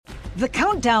The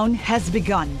countdown has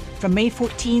begun. From May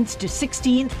 14th to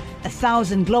 16th,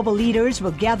 1,000 global leaders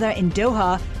will gather in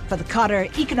Doha for the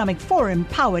Qatar Economic Forum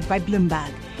powered by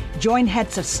Bloomberg. Join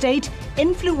heads of state,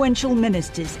 influential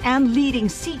ministers, and leading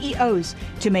CEOs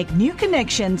to make new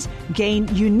connections,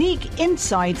 gain unique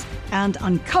insights, and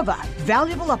uncover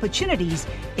valuable opportunities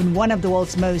in one of the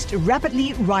world's most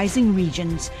rapidly rising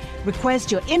regions.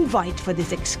 Request your invite for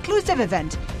this exclusive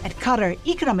event at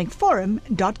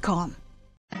QatarEconomicForum.com.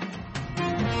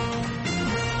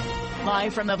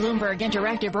 Live from the Bloomberg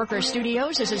Interactive Brokers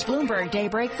Studios, this is Bloomberg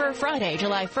Daybreak for Friday,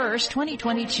 July 1st,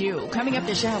 2022. Coming up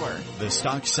this hour. The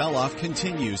stock sell-off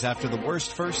continues after the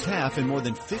worst first half in more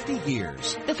than 50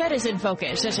 years. The Fed is in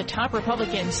focus as a top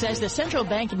Republican says the central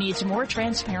bank needs more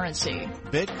transparency.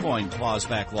 Bitcoin claws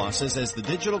back losses as the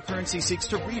digital currency seeks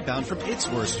to rebound from its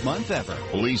worst month ever.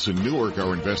 Police in Newark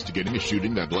are investigating a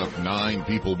shooting that left 9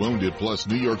 people wounded, plus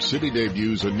New York City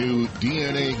debuts a new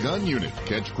DNA gun unit.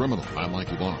 Catch criminal. I'm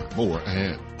Michael Barr. More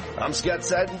ahead. I'm Scott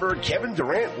Seidenberg. Kevin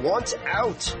Durant wants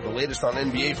out. The latest on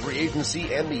NBA free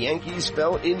agency and the Yankees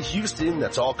fell in Houston.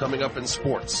 That's all coming up in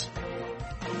sports.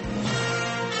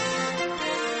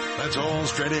 That's all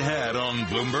straight ahead on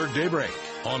Bloomberg Daybreak.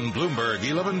 On Bloomberg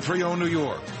 1130 New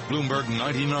York, Bloomberg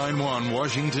 99.1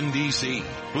 Washington, D.C.,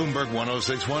 Bloomberg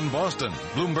 106.1 Boston,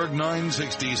 Bloomberg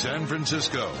 960 San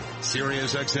Francisco,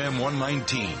 Sirius XM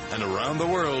 119, and around the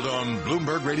world on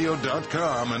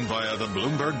BloombergRadio.com and via the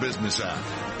Bloomberg Business app.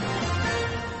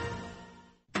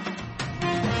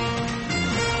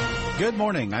 Good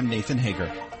morning. I'm Nathan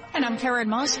Hager. And I'm Karen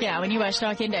Moscow. And U.S.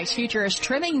 stock index futures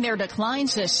trimming their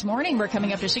declines this morning. We're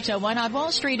coming up to 6:01 on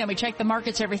Wall Street, and we check the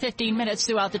markets every 15 minutes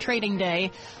throughout the trading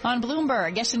day. On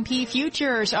Bloomberg, S&P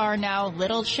futures are now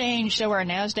little changed, so are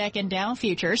NASDAQ and Dow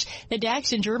futures. The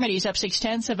DAX in Germany is up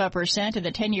 0.6%, and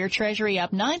the 10-year Treasury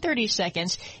up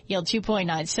 9/32, yield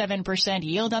 2.97%,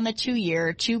 yield on the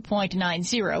 2-year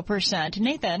 2.90%.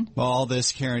 Nathan? Well, all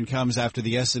this, Karen, comes after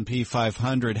the S&P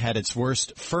 500 had its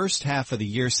worst first half of the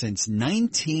year since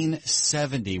 1970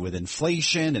 with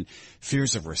inflation and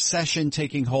fears of recession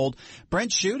taking hold.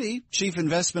 Brent Schutte, Chief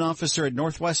Investment Officer at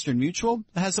Northwestern Mutual,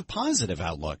 has a positive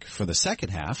outlook for the second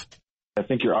half. I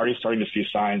think you're already starting to see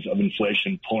signs of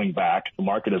inflation pulling back. The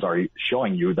market is already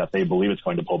showing you that they believe it's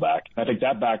going to pull back. I think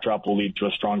that backdrop will lead to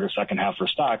a stronger second half for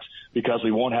stocks because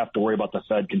we won't have to worry about the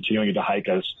Fed continuing to hike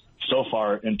us so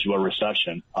far into a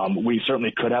recession. We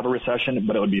certainly could have a recession,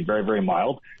 but it would be very, very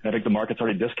mild. And I think the market's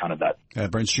already discounted that.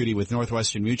 Brent Schutte with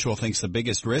Northwestern Mutual thinks the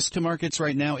biggest risk to markets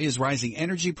right now is rising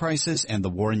energy prices and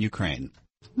the war in Ukraine.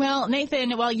 Well,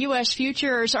 Nathan, while U.S.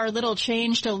 futures are little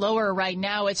changed to lower right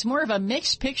now, it's more of a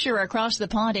mixed picture across the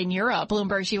pond in Europe.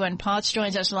 Bloomberg's Ewan Potts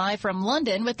joins us live from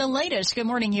London with the latest. Good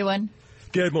morning, Ewan.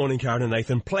 Good morning, Karen and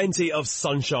Nathan. Plenty of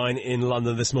sunshine in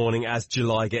London this morning as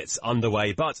July gets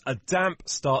underway, but a damp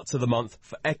start to the month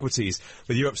for equities,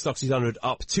 with Europe Stoxx 600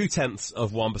 up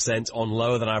 0.2% on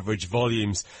lower than average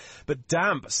volumes. But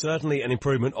damp, certainly an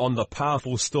improvement on the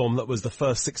powerful storm that was the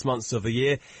first 6 months of the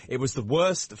year. It was the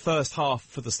worst first half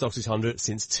for the Stoxx 600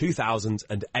 since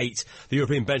 2008. The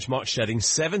European benchmark shedding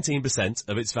 17%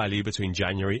 of its value between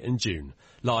January and June.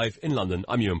 Live in London,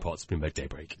 I'm Ewan Potts, Bloomberg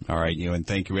Daybreak. All right, Ewan,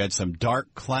 thank you. We had some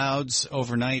dark clouds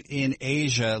overnight in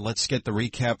Asia. Let's get the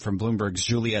recap from Bloomberg's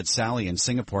Juliet Sally in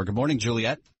Singapore. Good morning,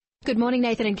 Juliet. Good morning,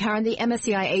 Nathan and Karen. The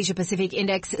MSCI Asia Pacific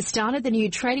Index started the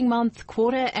new trading month,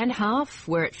 quarter and half,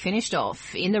 where it finished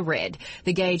off in the red.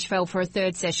 The gauge fell for a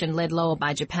third session, led lower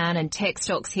by Japan, and tech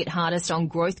stocks hit hardest on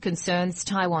growth concerns.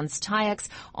 Taiwan's TAIEX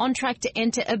on track to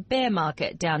enter a bear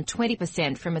market, down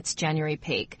 20% from its January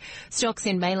peak. Stocks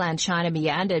in mainland China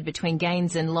meandered between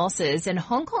gains and losses, and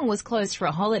Hong Kong was closed for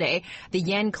a holiday. The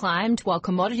yen climbed while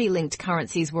commodity-linked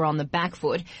currencies were on the back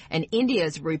foot, and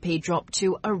India's rupee dropped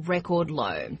to a record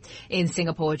low. In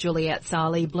Singapore, Juliet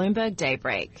Sali, Bloomberg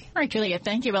Daybreak. All right, Juliet,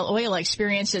 thank you. Well, oil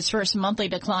experienced its first monthly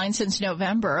decline since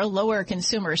November. Lower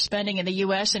consumer spending in the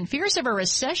U.S. and fears of a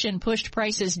recession pushed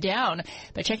prices down.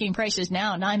 But checking prices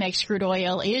now, NYMEX crude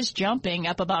oil is jumping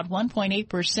up about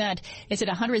 1.8%. It's at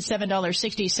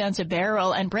 $107.60 a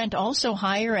barrel, and Brent also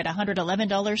higher at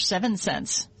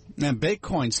 $111.07. Now,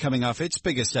 Bitcoin's coming off its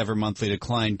biggest ever monthly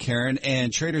decline, Karen,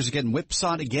 and traders are getting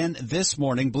whipsawed again this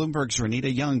morning. Bloomberg's Renita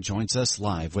Young joins us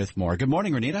live with more. Good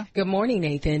morning, Renita. Good morning,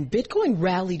 Nathan. Bitcoin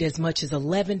rallied as much as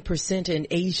 11% in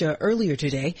Asia earlier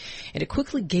today, and it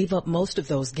quickly gave up most of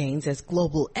those gains as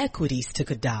global equities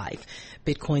took a dive.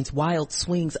 Bitcoin's wild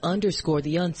swings underscore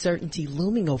the uncertainty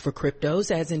looming over cryptos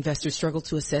as investors struggle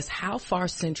to assess how far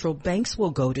central banks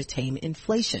will go to tame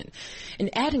inflation.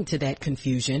 And adding to that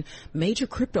confusion, major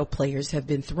crypto crypto players have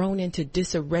been thrown into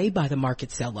disarray by the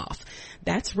market sell-off.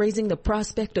 That's raising the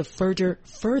prospect of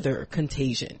further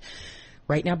contagion.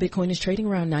 Right now, Bitcoin is trading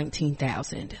around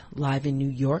 19,000. Live in New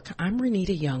York, I'm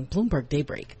Renita Young, Bloomberg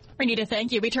Daybreak. Renita,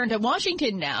 thank you. We turn to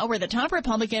Washington now, where the top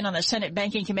Republican on the Senate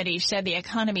Banking Committee said the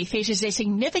economy faces a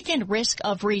significant risk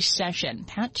of recession.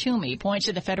 Pat Toomey points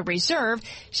to the Federal Reserve,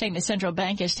 saying the central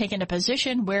bank has taken a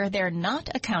position where they're not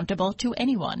accountable to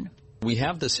anyone. We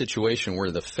have the situation where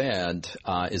the Fed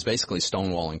is basically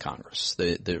stonewalling Congress.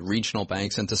 The regional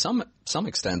banks, and to some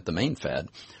extent the main Fed,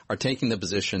 are taking the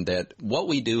position that what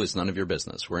we do is none of your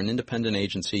business. We're an independent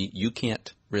agency. You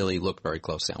can't really look very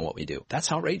closely on what we do.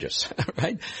 That's outrageous,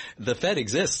 right? The Fed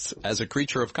exists as a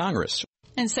creature of Congress.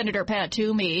 And Senator Pat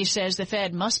Toomey says the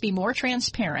Fed must be more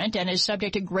transparent and is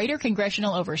subject to greater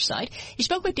congressional oversight. He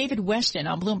spoke with David Weston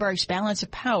on Bloomberg's Balance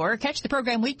of Power. Catch the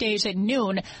program weekdays at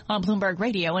noon on Bloomberg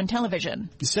Radio and television.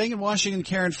 Staying in Washington,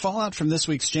 Karen, fallout from this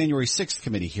week's January 6th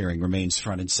committee hearing remains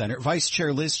front and center. Vice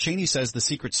Chair Liz Cheney says the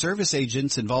Secret Service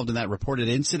agents involved in that reported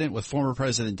incident with former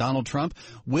President Donald Trump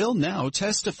will now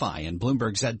testify. And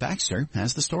Bloomberg's Ed Baxter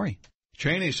has the story.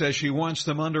 Cheney says she wants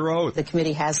them under oath. The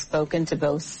committee has spoken to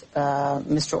both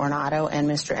Mr. Ornato and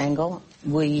Mr. Engel.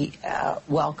 We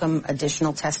welcome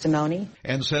additional testimony.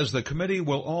 And says the committee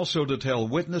will also detail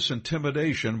witness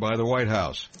intimidation by the White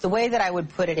House. The way that I would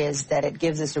put it is that it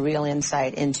gives us a real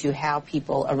insight into how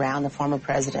people around the former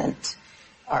president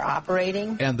are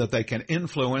operating. And that they can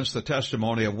influence the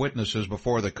testimony of witnesses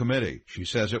before the committee. She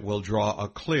says it will draw a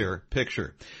clear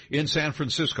picture. In San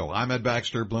Francisco, I'm Ed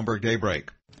Baxter, Bloomberg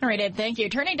Daybreak. All right, Ed, thank you.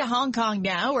 Turning to Hong Kong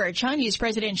now, where Chinese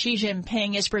President Xi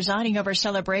Jinping is presiding over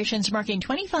celebrations marking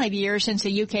 25 years since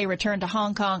the UK returned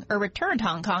Hong Kong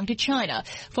to China.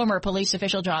 Former police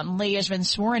official John Lee has been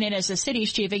sworn in as the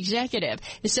city's chief executive.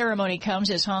 The ceremony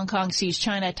comes as Hong Kong sees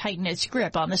China tighten its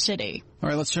grip on the city. All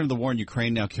right, let's turn to the war in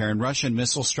Ukraine now, Karen. Russian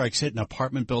missile strikes hit an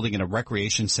apartment building and a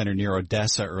recreation center near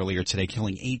Odessa earlier today,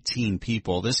 killing 18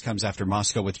 people. This comes after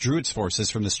Moscow withdrew its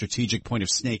forces from the strategic point of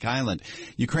Snake Island.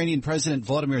 Ukrainian President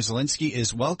Volodymyr Zelensky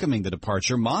is welcoming the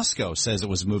departure. Moscow says it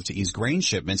was moved to ease grain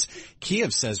shipments.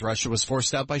 Kiev says Russia was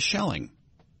forced out by shelling.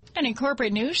 And in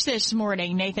corporate news this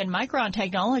morning, Nathan, Micron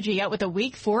Technology out with a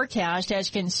weak forecast as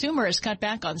consumers cut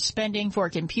back on spending for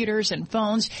computers and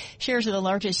phones. Shares of the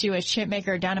largest U.S. chip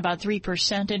maker down about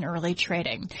 3% in early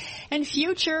trading. And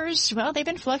futures, well, they've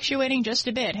been fluctuating just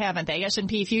a bit, haven't they?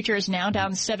 S&P futures now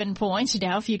down 7 points,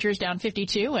 Dow futures down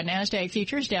 52, and NASDAQ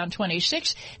futures down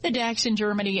 26. The DAX in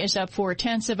Germany is up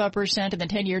 0.4%, and the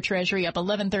 10-year Treasury up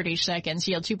 11/32,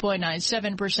 yield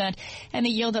 2.97%, and the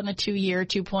yield on the 2-year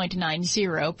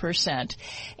 2.90%.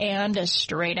 And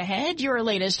straight ahead, your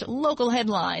latest local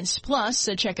headlines, plus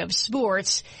a check of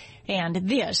sports. And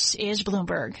this is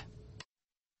Bloomberg.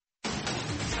 All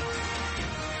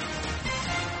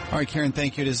right, Karen,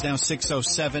 thank you. It is now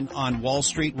 6:07 on Wall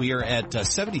Street. We are at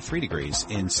 73 degrees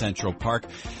in Central Park.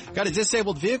 Got a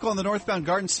disabled vehicle on the northbound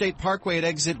Garden State Parkway at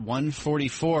exit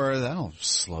 144. That'll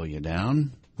slow you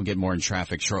down. We'll get more in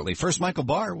traffic shortly. First, Michael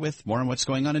Barr with more on what's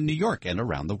going on in New York and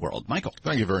around the world. Michael.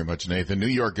 Thank you very much, Nathan. New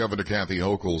York Governor Kathy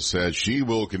Hochul says she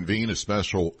will convene a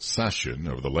special session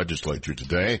of the legislature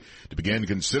today to begin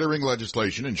considering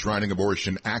legislation enshrining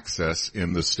abortion access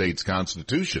in the state's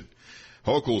constitution.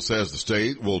 Hochul says the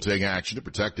state will take action to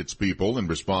protect its people in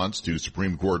response to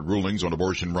Supreme Court rulings on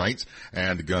abortion rights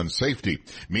and gun safety.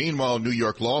 Meanwhile, New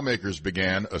York lawmakers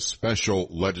began a special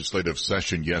legislative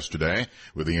session yesterday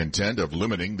with the intent of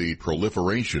limiting the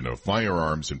proliferation of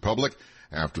firearms in public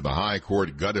after the High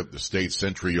Court gutted the state's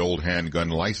century-old handgun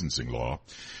licensing law.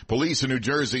 Police in New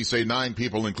Jersey say 9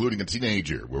 people, including a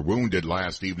teenager, were wounded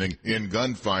last evening in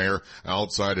gunfire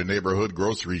outside a neighborhood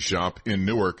grocery shop in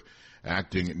Newark.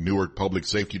 Acting Newark Public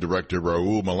Safety Director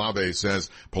Raul Malave says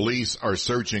police are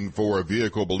searching for a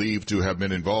vehicle believed to have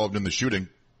been involved in the shooting.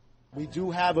 We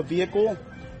do have a vehicle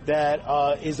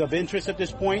that is of interest at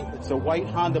this point. It's a white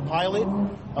Honda Pilot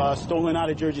stolen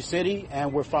out of Jersey City,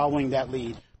 and we're following that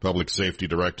lead. Public Safety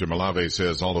Director Malave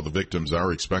says all of the victims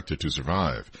are expected to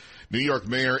survive. New York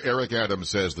Mayor Eric Adams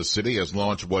says the city has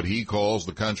launched what he calls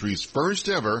the country's first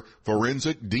ever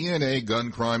forensic DNA gun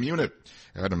crime unit.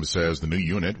 Adams says the new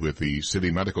unit with the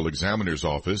City Medical Examiner's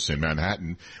Office in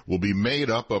Manhattan will be made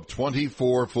up of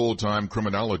 24 full-time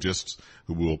criminologists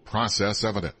who will process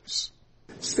evidence.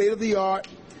 State-of-the-art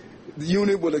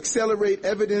unit will accelerate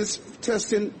evidence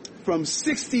testing from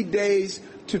 60 days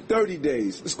to 30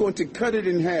 days. It's going to cut it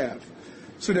in half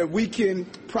so that we can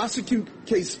prosecute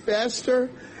case faster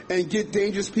and get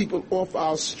dangerous people off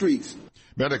our streets.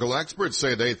 Medical experts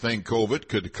say they think COVID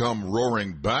could come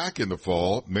roaring back in the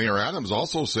fall. Mayor Adams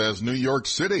also says New York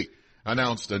City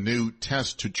announced a new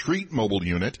test-to-treat mobile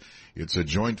unit. It's a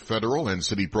joint federal and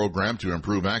city program to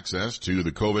improve access to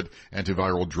the COVID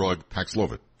antiviral drug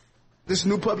Paxlovid. This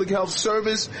new public health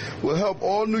service will help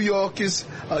all New Yorkers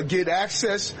get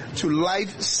access to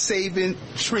life-saving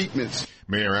treatments.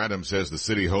 Mayor Adams says the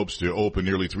city hopes to open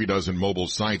nearly 36 mobile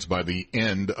sites by the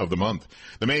end of the month.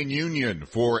 The main union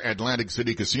for Atlantic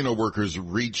City casino workers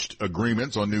reached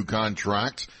agreements on new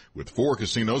contracts with 4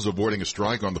 casinos avoiding a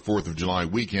strike on the 4th of July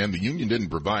weekend. The union didn't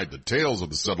provide details of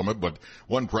the settlement, but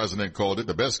one president called it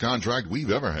the best contract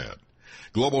we've ever had.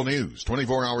 Global news,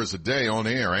 24 hours a day on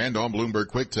air and on Bloomberg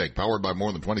Quick Take, powered by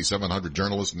more than 2,700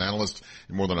 journalists and analysts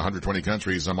in more than 120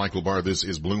 countries. I'm Michael Barr. This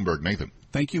is Bloomberg. Nathan.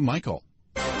 Thank you, Michael.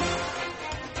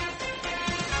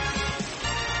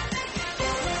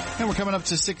 And we're coming up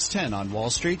to 6:10 on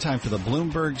Wall Street. Time for the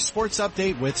Bloomberg Sports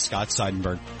Update with Scott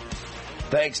Seidenberg.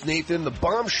 Thanks, Nathan. The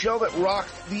bombshell that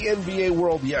rocked the NBA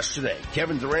world yesterday.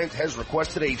 Kevin Durant has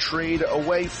requested a trade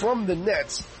away from the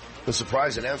Nets. The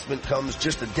surprise announcement comes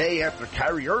just a day after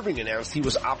Kyrie Irving announced he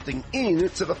was opting in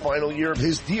to the final year of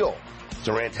his deal.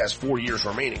 Durant has 4 years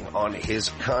remaining on his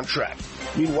contract.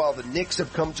 Meanwhile, the Knicks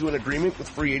have come to an agreement with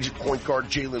free agent point guard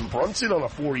Jalen Brunson on a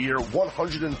 4-year,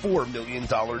 $104 million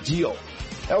deal.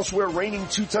 Elsewhere, reigning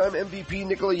 2-time MVP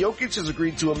Nikola Jokic has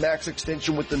agreed to a max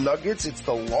extension with the Nuggets. It's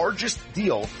the largest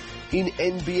deal in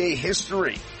NBA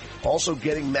history. Also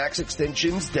getting max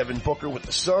extensions, Devin Booker with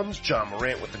the Suns, John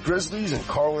Morant with the Grizzlies, and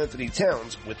Karl Anthony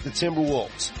Towns with the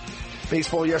Timberwolves.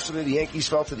 Baseball yesterday, the Yankees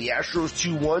fell to the Astros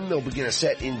 2-1. They'll begin a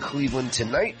set in Cleveland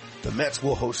tonight. The Mets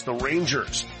will host the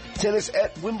Rangers. Tennis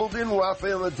at Wimbledon,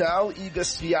 Rafael Nadal, Iga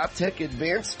Swiatek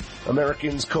advance.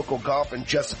 Americans Coco Gauff and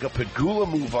Jessica Pegula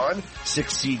move on.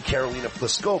 6th seed Karolina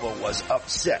Pliskova was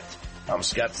upset. I'm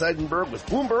Scott Seidenberg with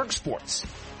Bloomberg Sports.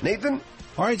 Nathan?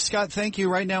 All right, Scott, thank you.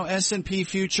 Right now, S&P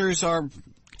futures are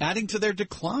adding to their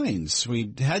declines. We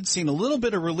had seen a little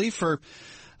bit of relief for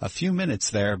a few minutes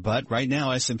there, but right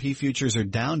now S&P futures are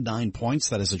down 9 points.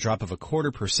 That is a drop of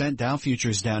 0.25%. Dow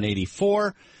futures down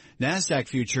 84. NASDAQ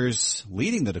futures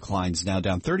leading the declines now,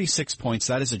 down 36 points.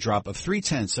 That is a drop of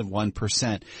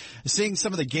 0.3%. Seeing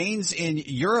some of the gains in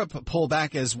Europe pull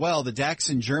back as well. The DAX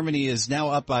in Germany is now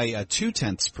up by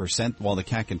 0.2%, while the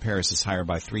CAC in Paris is higher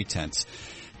by 0.3%.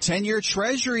 10-year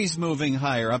Treasuries moving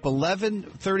higher, up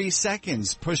 11/30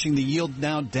 seconds, pushing the yield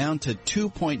now down to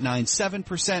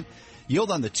 2.97%. Yield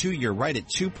on the 2-year right at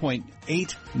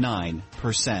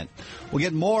 2.89%. We'll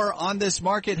get more on this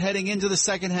market heading into the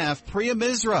second half. Priya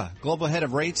Misra, global head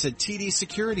of rates at TD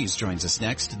Securities, joins us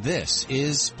next. This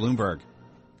is Bloomberg.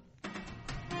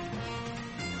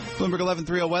 Bloomberg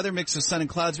 11:30 weather, mix of sun and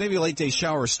clouds, maybe a late day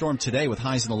shower or storm today with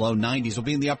highs in the low 90s. We'll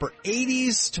be in the upper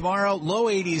 80s tomorrow, low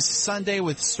 80s Sunday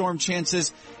with storm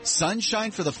chances.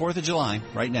 Sunshine for the 4th of July.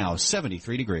 Right now,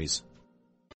 73 degrees.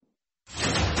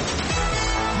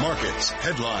 Markets,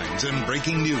 headlines, and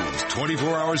breaking news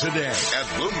 24 hours a day at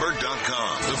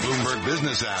Bloomberg.com, the Bloomberg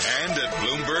Business app, and at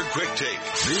Bloomberg Quick Take.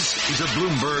 This is a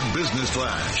Bloomberg Business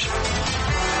Flash.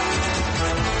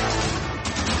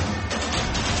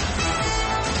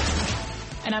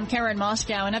 And I'm Karen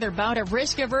Moscow. Another bout of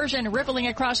risk aversion rippling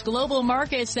across global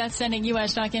markets. That's sending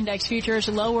U.S. stock index futures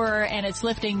lower, and it's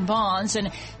lifting bonds. And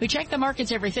we check the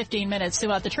markets every 15 minutes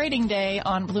throughout the trading day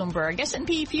on Bloomberg.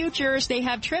 S&P futures, they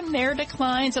have trimmed their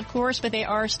declines, of course, but they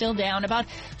are still down about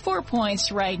 4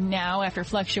 points right now after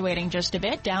fluctuating just a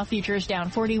bit. Dow futures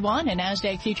down 41 and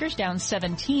NASDAQ futures down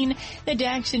 17. The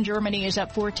DAX in Germany is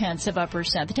up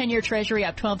 0.4%. The 10-year Treasury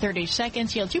up 12/30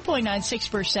 seconds, yield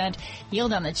 2.96%.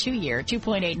 Yield on the 2-year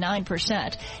 2.89%.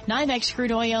 NYMEX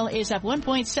crude oil is up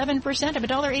 1.7% of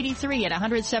 $1.83 at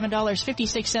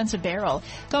 $107.56 a barrel.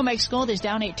 COMEX gold is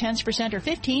down 0.8% or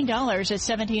 $15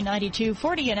 at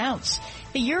 $17.9240 an ounce.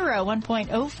 The euro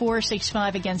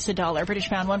 1.0465 against the dollar. British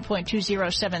pound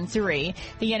 1.2073.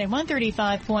 The yen at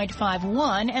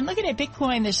 135.51. And looking at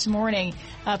Bitcoin this morning,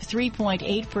 up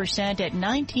 3.8% at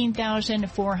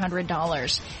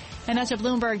 $19,400. And that's a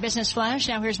Bloomberg Business Flash.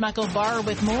 Now here's Michael Barr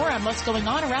with more on what's going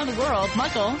on around the world.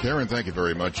 Michael. Karen, thank you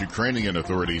very much. Ukrainian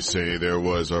authorities say there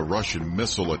was a Russian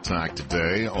missile attack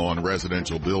today on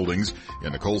residential buildings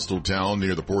in a coastal town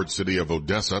near the port city of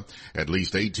Odessa. At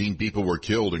least 18 people were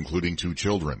killed, including 2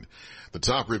 children. The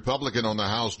top Republican on the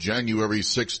House January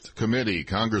 6th committee,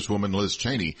 Congresswoman Liz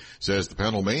Cheney, says the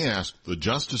panel may ask the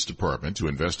Justice Department to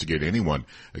investigate anyone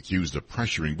accused of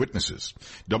pressuring witnesses.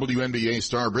 WNBA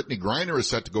star Brittany Griner is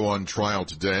set to go on trial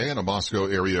today in a Moscow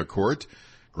area court.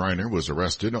 Griner was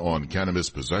arrested on cannabis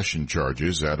possession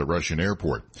charges at a Russian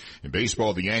airport. In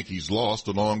baseball, the Yankees lost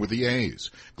along with the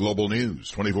A's. Global news,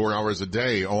 24 hours a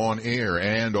day on air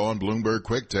and on Bloomberg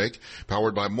Quick Take,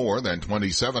 powered by more than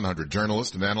 2,700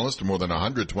 journalists and analysts in more than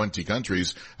 120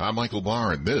 countries. I'm Michael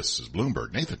Barr, and this is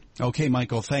Bloomberg. Nathan. Okay,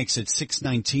 Michael, thanks. It's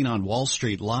 6:19 on Wall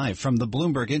Street live from the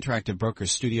Bloomberg Interactive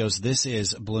Brokers Studios. This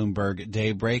is Bloomberg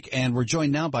Daybreak, and we're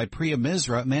joined now by Priya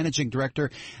Misra, Managing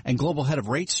Director and Global Head of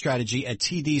Rate Strategy at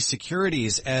TD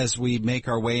Securities, as we make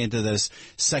our way into this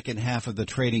second half of the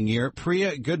trading year.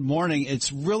 Priya, good morning.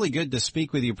 It's really good to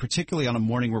speak with you, particularly on a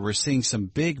morning where we're seeing some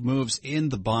big moves in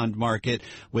the bond market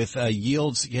with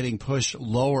yields getting pushed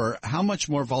lower. How much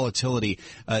more volatility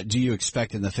do you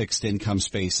expect in the fixed income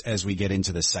space as we get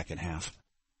into the second half?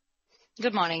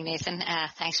 Good morning, Nathan.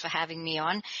 Thanks for having me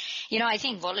on. I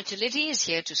think volatility is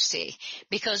here to stay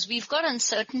because we've got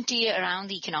uncertainty around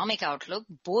the economic outlook,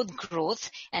 both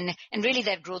growth and really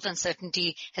that growth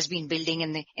uncertainty has been building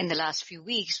in the last few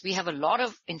weeks. We have a lot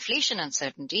of inflation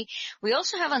uncertainty. We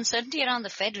also have uncertainty around the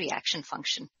Fed reaction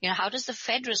function. How does the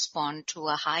Fed respond to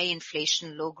a high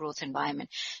inflation, low growth environment?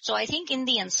 So I think in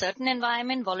the uncertain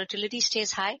environment, volatility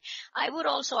stays high. I would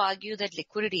also argue that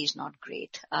liquidity is not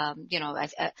great. I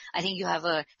think you have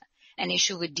an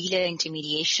issue with dealer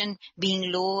intermediation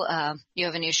being low. You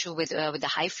have an issue with the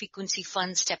high frequency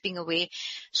funds stepping away.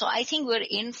 So I think we're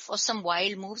in for some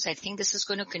wild moves. I think this is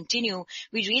going to continue.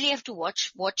 We really have to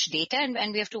watch data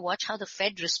and we have to watch how the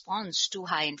Fed responds to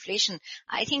high inflation.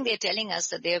 I think they're telling us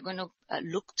that they're going to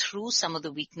look through some of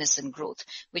the weakness in growth,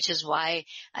 which is why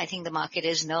I think the market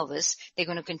is nervous. They're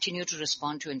going to continue to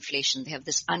respond to inflation. They have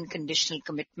this unconditional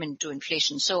commitment to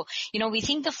inflation. So, we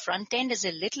think the front end is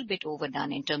a little bit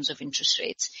overdone in terms of interest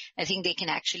rates. I think they can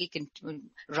actually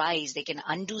rise. They can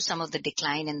undo some of the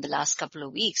decline in the last couple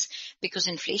of weeks because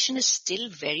inflation is still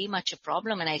very much a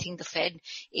problem. And I think the Fed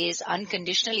is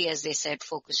unconditionally, as they said,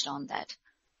 focused on that.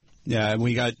 Yeah, and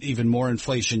we got even more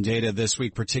inflation data this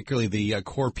week, particularly the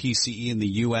core PCE in the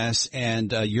U.S.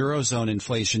 and Eurozone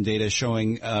inflation data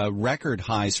showing record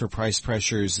highs for price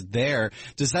pressures there.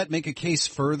 Does that make a case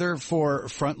further for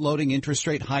front-loading interest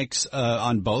rate hikes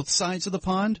on both sides of the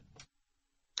pond?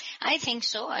 I think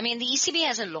so. I mean, the ECB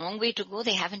has a long way to go.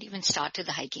 They haven't even started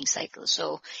the hiking cycle.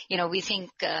 So, we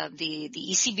think the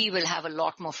ECB will have a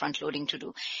lot more front loading to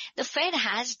do. The Fed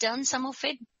has done some of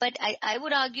it, but I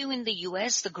would argue in the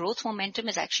U.S. the growth momentum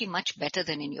is actually much better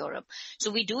than in Europe.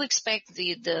 So we do expect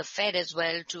the Fed as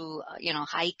well to,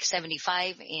 hike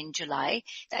 75 in July.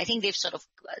 I think they've sort of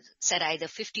said either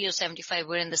 50 or 75.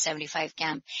 We're in the 75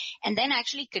 camp. And then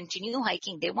actually continue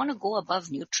hiking. They want to go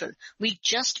above neutral. We'll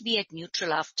just be at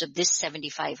neutral after this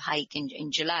 75 hike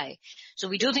in July. So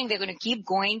we do think they're going to keep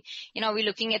going. We're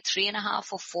looking at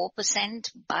 3.5% or 4%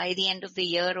 by the end of the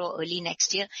year or early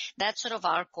next year. That's sort of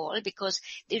our call because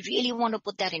they really want to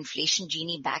put that inflation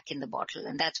genie back in the bottle.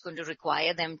 And that's going to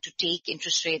require them to take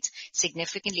interest rates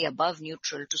significantly above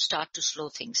neutral to start to slow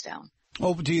things down.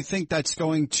 Oh, do you think that's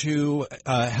going to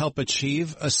help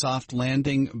achieve a soft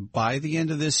landing by the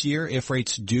end of this year if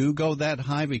rates do go that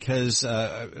high? Because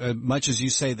much as you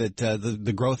say that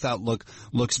the growth outlook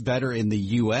looks better in the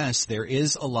U.S., there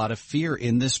is a lot of fear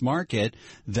in this market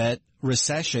that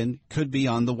recession could be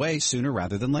on the way sooner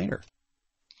rather than later.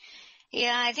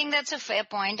 Yeah, I think that's a fair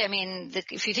point. I mean,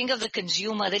 if you think of the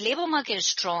consumer, the labor market is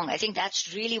strong. I think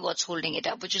that's really what's holding it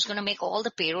up, which is going to make all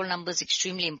the payroll numbers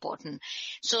extremely important.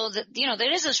 So,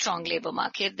 there is a strong labor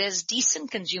market. There's decent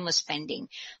consumer spending.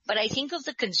 But I think of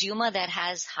the consumer that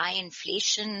has high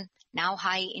inflation, now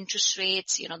high interest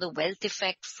rates, the wealth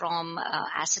effect from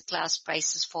asset class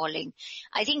prices falling.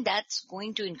 I think that's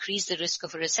going to increase the risk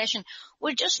of a recession.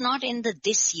 We're just not in the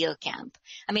this year camp.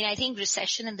 I mean, I think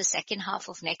recession in the second half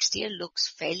of next year looks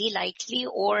fairly likely,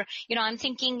 or, I'm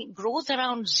thinking growth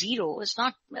around zero is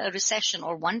not a recession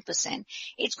or 1%.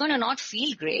 It's going to not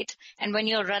feel great. And when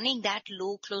you're running that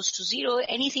low close to zero,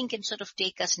 anything can sort of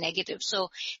take us negative. So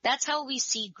that's how we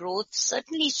see growth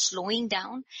certainly slowing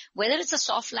down. Whether it's a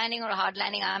soft landing or a hard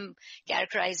landing, I'm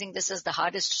characterizing this as the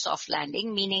hardest soft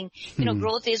landing, meaning,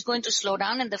 growth is going to slow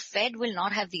down and the Fed will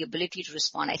not have the ability to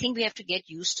respond. I think we have to get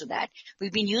used to that.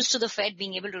 We've been used to the Fed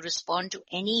being able to respond to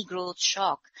any growth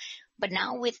shock. But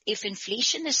now if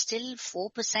inflation is still 4%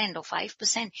 or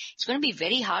 5%, it's going to be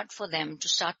very hard for them to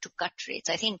start to cut rates.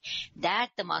 I think that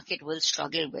the market will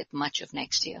struggle with much of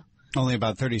next year. Only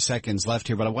about 30 seconds left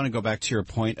here, but I want to go back to your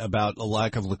point about a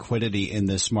lack of liquidity in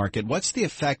this market. What's the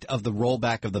effect of the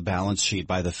rollback of the balance sheet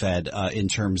by the Fed in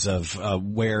terms of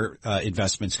where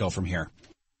investments go from here?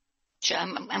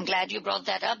 I'm glad you brought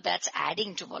that up. That's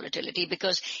adding to volatility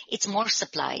because it's more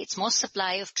supply. It's more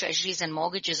supply of treasuries and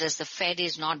mortgages as the Fed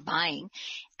is not buying.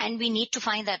 And we need to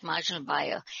find that marginal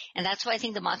buyer. And that's why I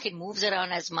think the market moves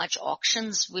around as much.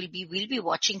 Auctions we'll be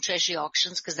watching treasury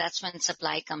auctions because that's when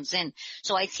supply comes in.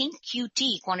 So I think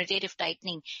QT, quantitative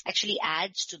tightening, actually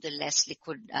adds to the less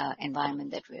liquid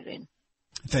environment that we're in.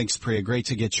 Thanks, Priya. Great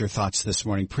to get your thoughts this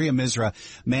morning. Priya Misra,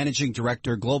 Managing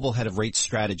Director, Global Head of Rate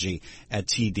Strategy at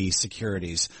TD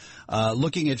Securities.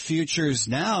 Looking at futures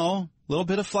now, a little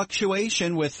bit of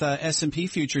fluctuation with S&P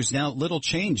futures now, little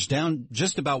change, down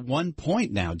just about 1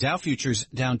 point now. Dow futures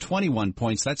down 21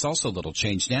 points. That's also little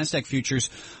change. NASDAQ futures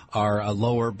are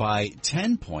lower by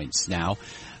 10 points now.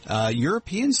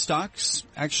 European stocks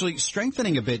actually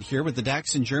strengthening a bit here with the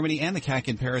DAX in Germany and the CAC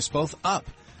in Paris both up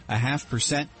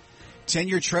 0.5%.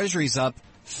 10-year Treasuries up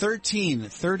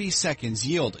 30 seconds,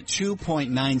 yield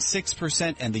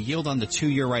 2.96%, and the yield on the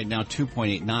 2-year right now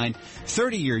 2.89.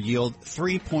 30-year yield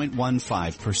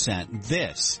 3.15%.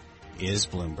 This is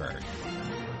Bloomberg.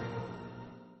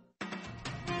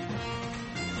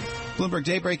 Bloomberg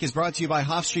Daybreak is brought to you by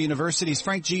Hofstra University's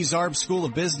Frank G. Zarb School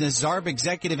of Business. Zarb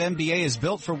Executive MBA is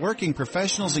built for working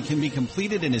professionals and can be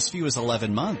completed in as few as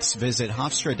 11 months. Visit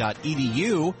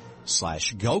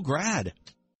hofstra.edu/gograd.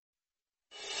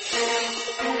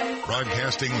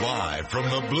 Broadcasting live from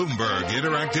the Bloomberg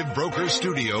Interactive Broker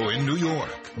Studio in New York.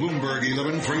 Bloomberg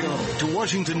 1130 to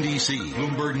Washington, D.C.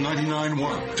 Bloomberg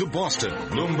 99.1 to Boston.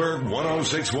 Bloomberg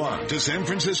 106.1 to San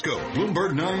Francisco.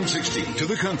 Bloomberg 960 to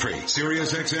the country.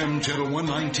 Sirius XM Channel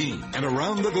 119. And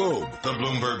around the globe, the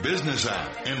Bloomberg Business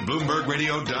app and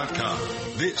BloombergRadio.com.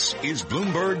 This is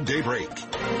Bloomberg Daybreak.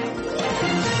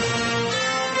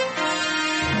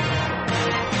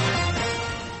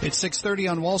 It's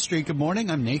 6:30 on Wall Street. Good morning.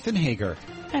 I'm Nathan Hager.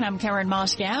 And I'm Karen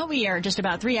Moscow. We are just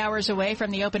about 3 hours away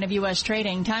from the open of U.S.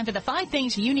 trading. Time for the 5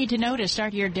 things you need to know to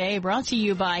start your day, brought to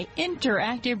you by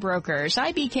Interactive Brokers.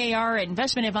 IBKR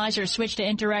investment advisors switch to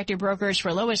Interactive Brokers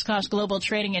for lowest cost global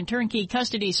trading and turnkey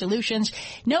custody solutions.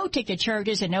 No ticket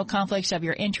charges and no conflicts of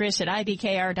your interest at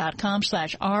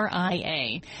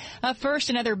ibkr.com/RIA. Up first,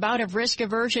 another bout of risk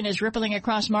aversion is rippling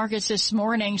across markets this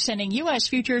morning, sending U.S.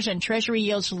 futures and Treasury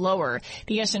yields lower.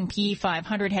 The S&P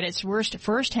 500 had its worst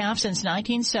first half since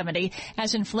 1970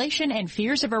 as inflation and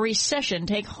fears of a recession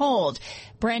take hold.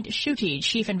 Brent Schutte,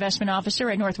 Chief Investment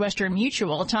Officer at Northwestern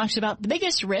Mutual, talks about the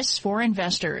biggest risks for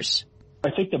investors.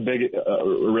 I think the big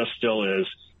risk still is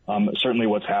certainly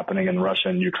what's happening in Russia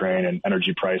and Ukraine and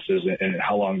energy prices and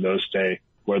how long those stay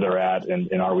where they're at.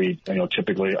 And are we,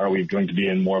 typically, are we going to be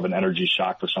in more of an energy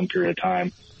shock for some period of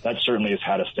time? That certainly has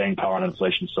had a staying power on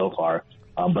inflation so far.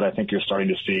 But I think you're starting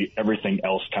to see everything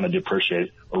else kind of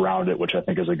depreciate around it, which I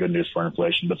think is a good news for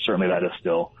inflation. But certainly that is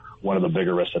still one of the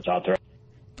bigger risks that's out there.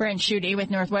 Brent Schutte with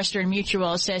Northwestern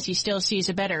Mutual says he still sees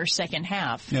a better second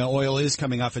half. Yeah, oil is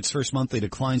coming off its first monthly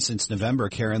decline since November,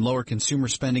 Karen. Lower consumer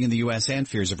spending in the U.S. and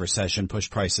fears of recession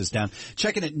push prices down.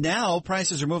 Checking it now,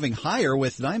 prices are moving higher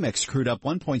with NYMEX crude up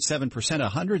 1.7%,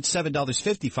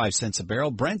 $107.55 a barrel.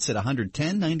 Brent's at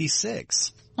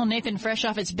 $110.96. Well, Nathan, fresh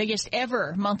off its biggest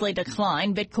ever monthly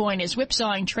decline, Bitcoin is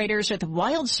whipsawing traders with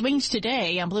wild swings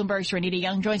today. On Bloomberg's Renita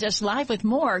Young joins us live with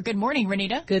more. Good morning,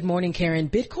 Renita. Good morning, Karen.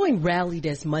 Bitcoin rallied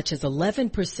as much as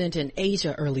 11% in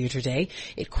Asia earlier today.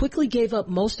 It quickly gave up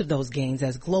most of those gains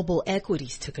as global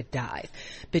equities took a dive.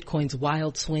 Bitcoin's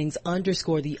wild swings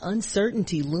underscore the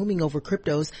uncertainty looming over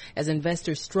cryptos as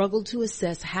investors struggle to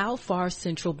assess how far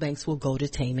central banks will go to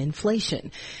tame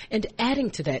inflation. And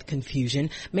adding to that confusion,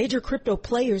 major crypto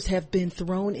players have been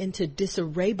thrown into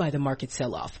disarray by the market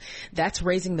sell-off. That's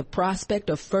raising the prospect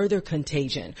of further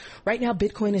contagion. Right now,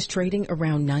 Bitcoin is trading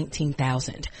around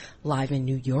 19,000. Live in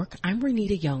New York, I'm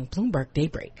Renita Young, Bloomberg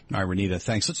Daybreak. All right, Renita,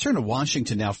 thanks. Let's turn to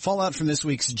Washington now. Fallout from this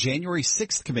week's January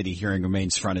 6th committee hearing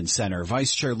remains front and center.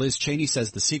 Vice Chair Liz Cheney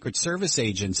says the Secret Service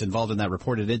agents involved in that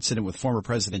reported incident with former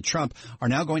President Trump are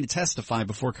now going to testify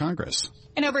before Congress.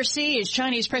 And overseas,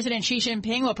 Chinese President Xi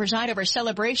Jinping will preside over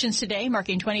celebrations today,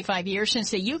 marking 25 years since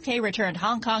the UK returned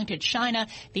Hong Kong to China.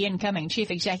 The incoming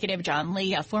chief executive, John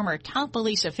Lee, a former top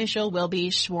police official, will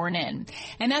be sworn in.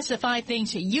 And that's the 5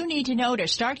 things you need to know to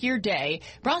start your day,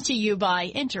 brought to you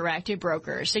by Interactive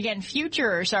Brokers. Again,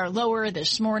 futures are lower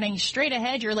this morning. Straight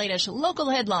ahead, your latest local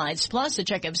headlines, plus a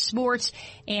check of sports.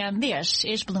 And this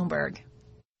is Bloomberg.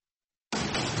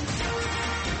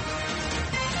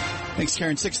 Thanks,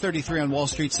 Karen. 6:33 on Wall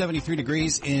Street, 73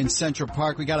 degrees in Central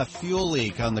Park. We got a fuel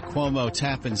leak on the Cuomo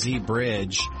Tappan Zee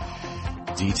Bridge.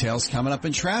 Details coming up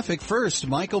in traffic. First,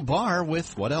 Michael Barr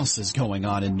with what else is going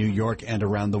on in New York and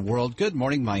around the world. Good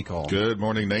morning, Michael. Good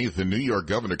morning, Nathan. New York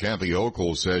Governor Kathy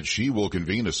Hochul said she will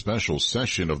convene a special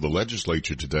session of the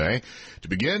legislature today to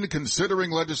begin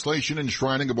considering legislation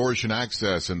enshrining abortion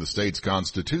access in the state's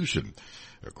constitution.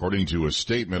 According to a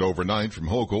statement overnight from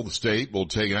Hochul, the state will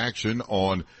take action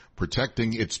on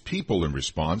protecting its people in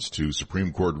response to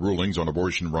Supreme Court rulings on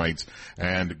abortion rights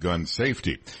and gun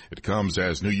safety. It comes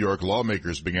as New York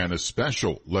lawmakers began a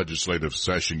special legislative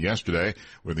session yesterday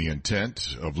with the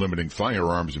intent of limiting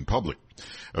firearms in public.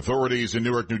 Authorities in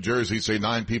Newark, New Jersey say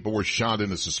 9 people were shot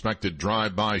in a suspected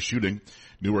drive-by shooting.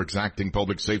 Newark's acting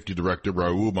public safety director,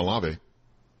 Raul Malave.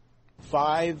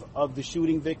 5 of the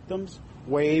shooting victims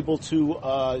were able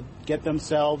to get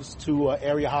themselves to an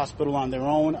area hospital on their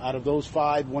own. Out of those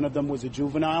 5, one of them was a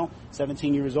juvenile,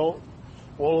 17 years old.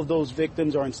 All of those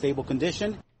victims are in stable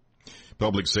condition.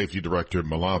 Public Safety Director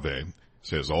Malave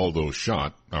says all those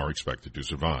shot are expected to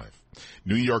survive.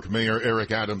 New York Mayor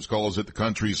Eric Adams calls it the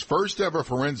country's first ever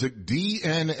forensic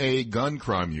DNA gun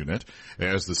crime unit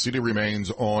as the city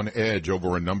remains on edge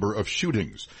over a number of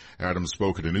shootings. Adams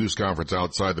spoke at a news conference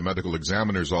outside the medical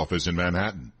examiner's office in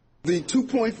Manhattan. The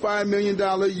 $2.5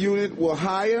 million unit will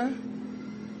hire,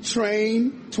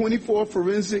 train 24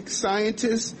 forensic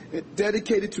scientists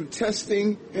dedicated to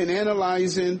testing and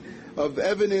analyzing of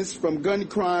evidence from gun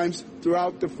crimes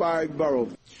throughout the 5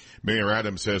 boroughs. Mayor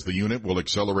Adams says the unit will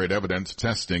accelerate evidence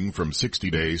testing from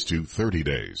 60 days to 30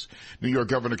 days. New York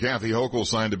Governor Kathy Hochul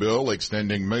signed a bill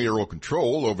extending mayoral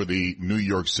control over the New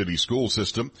York City school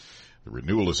system. The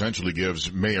renewal essentially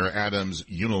gives Mayor Adams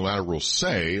unilateral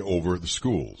say over the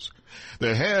schools.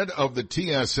 The head of the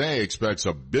TSA expects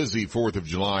a busy 4th of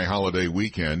July holiday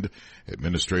weekend.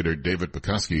 Administrator David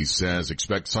Pekuski says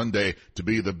expect Sunday to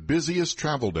be the busiest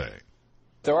travel day.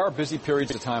 There are busy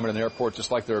periods of time at an airport,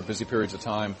 just like there are busy periods of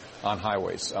time on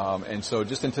highways. And so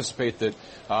just anticipate that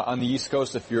on the East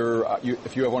Coast, if you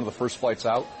have one of the first flights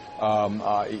out,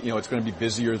 it's going to be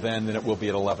busier then than it will be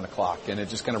at 11 o'clock. And it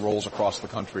just kind of rolls across the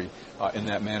country in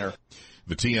that manner.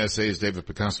 The TSA's David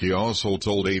Pekuski also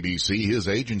told ABC his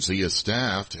agency is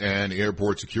staffed and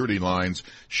airport security lines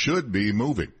should be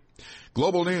moving.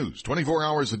 Global news, 24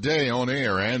 hours a day on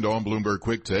air and on Bloomberg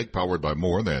Quick Take, powered by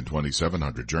more than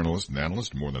 2,700 journalists and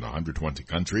analysts in more than 120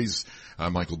 countries.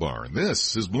 I'm Michael Barr, and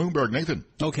this is Bloomberg. Nathan.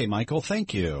 Okay, Michael,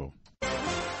 thank you.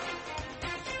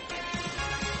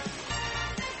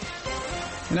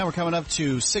 And now we're coming up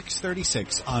to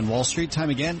 6:36 on Wall Street. Time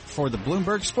again for the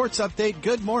Bloomberg Sports Update.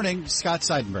 Good morning, Scott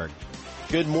Seidenberg.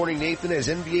 Good morning, Nathan. As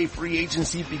NBA free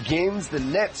agency begins, the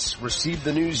Nets received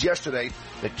the news yesterday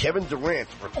that Kevin Durant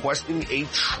requesting a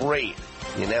trade.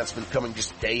 The announcement coming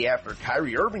just a day after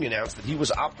Kyrie Irving announced that he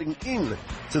was opting in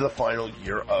to the final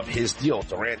year of his deal.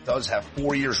 Durant does have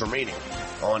 4 years remaining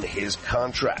on his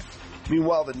contract.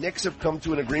 Meanwhile, the Knicks have come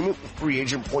to an agreement with free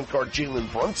agent point guard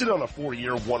Jalen Brunson on a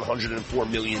 4-year,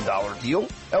 $104 million deal.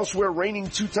 Elsewhere, reigning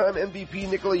 2-time MVP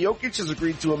Nikola Jokic has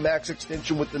agreed to a max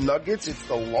extension with the Nuggets. It's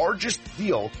the largest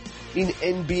deal in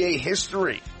NBA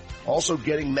history. Also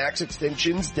getting max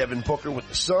extensions, Devin Booker with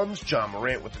the Suns, John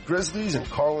Morant with the Grizzlies, and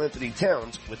Karl Anthony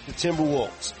Towns with the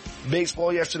Timberwolves.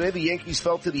 Baseball yesterday, the Yankees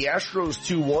fell to the Astros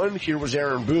 2-1. Here was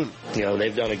Aaron Boone.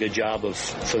 They've done a good job of,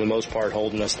 for the most part,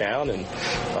 holding us down, and,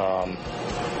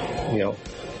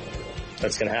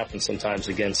 that's going to happen sometimes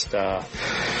against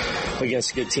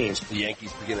good teams. The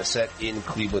Yankees begin a set in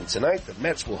Cleveland tonight. The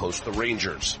Mets will host the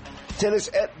Rangers. Tennis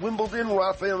at Wimbledon,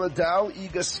 Rafael Nadal,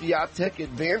 Iga Swiatek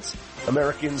advance.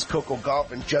 Americans Coco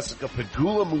Gauff and Jessica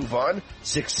Pegula move on.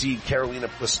 6th seed Karolina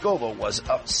Pliskova was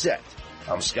upset.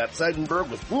 I'm Scott Seidenberg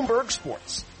with Bloomberg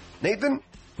Sports. Nathan?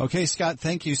 Okay, Scott,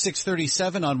 thank you.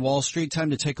 6:37 on Wall Street.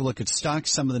 Time to take a look at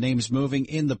stocks. Some of the names moving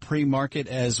in the pre-market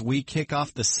as we kick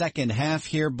off the second half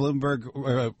here.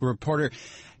 Bloomberg reporter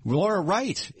Laura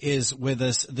Wright is with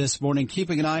us this morning,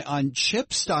 keeping an eye on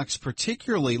chip stocks,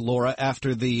 particularly, Laura,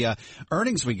 after the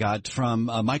earnings we got from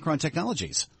Micron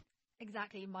Technologies.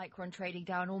 Exactly. Micron trading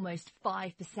down almost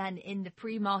 5% in the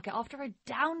pre-market after a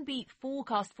downbeat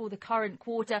forecast for the current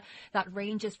quarter that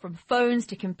ranges from phones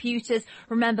to computers.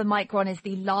 Remember, Micron is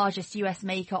the largest US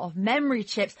maker of memory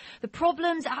chips. The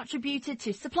problems attributed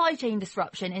to supply chain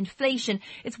disruption, inflation.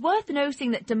 It's worth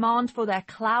noting that demand for their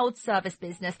cloud service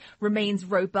business remains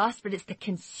robust, but it's the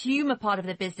consumer part of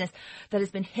the business that has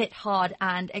been hit hard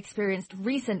and experienced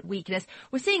recent weakness.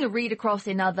 We're seeing a read across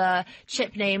in other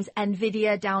chip names.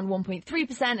 Nvidia down 1.3%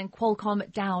 and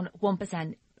Qualcomm down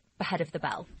 1% ahead of the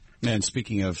bell. And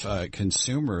speaking of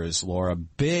consumers, Laura,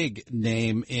 big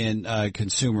name in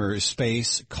consumer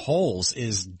space, Kohl's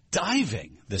is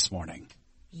diving this morning.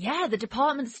 Yeah, the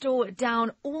department store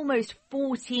down almost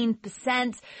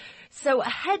 14%. So a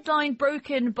headline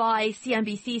broken by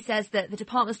CNBC says that the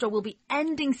department store will be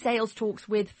ending sales talks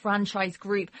with Franchise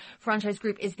Group. Franchise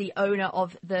Group is the owner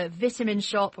of the vitamin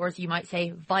shop, or as you might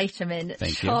say, vitamin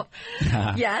shop.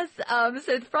 Yes.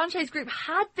 So the Franchise Group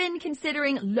had been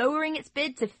considering lowering its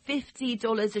bid to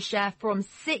 $50 a share from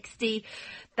 $60.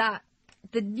 That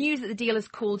the news that the deal has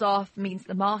cooled off means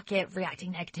the market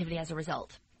reacting negatively as a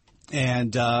result.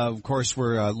 And, of course,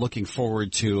 we're looking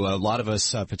forward to a lot of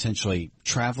us potentially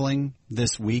traveling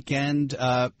this weekend.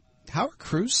 How are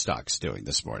cruise stocks doing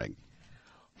this morning?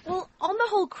 Well, on the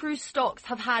whole, cruise stocks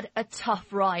have had a tough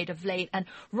ride of late, and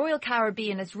Royal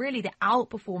Caribbean is really the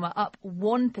outperformer, up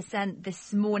 1%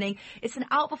 this morning. It's an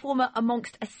outperformer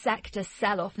amongst a sector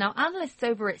sell-off. Now, analysts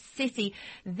over at Citi,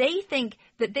 they think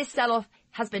that this sell-off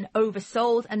has been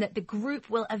oversold and that the group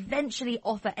will eventually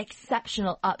offer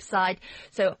exceptional upside.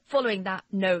 So following that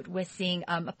note, we're seeing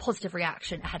a positive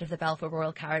reaction ahead of the bell for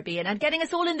Royal Caribbean and getting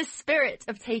us all in the spirit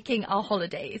of taking our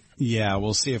holidays. Yeah,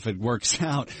 we'll see if it works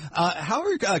out. How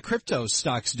are crypto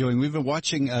stocks doing? We've been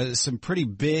watching some pretty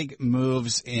big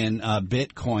moves in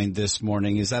Bitcoin this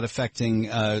morning. Is that affecting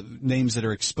names that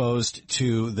are exposed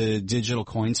to the digital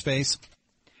coin space?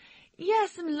 Yeah,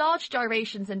 some large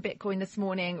gyrations in Bitcoin this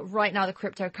morning. Right now, the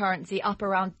cryptocurrency up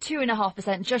around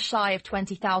 2.5%, just shy of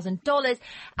 $20,000.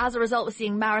 As a result, we're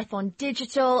seeing Marathon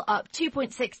Digital up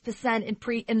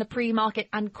 2.6% in the pre-market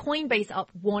and Coinbase up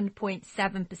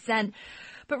 1.7%.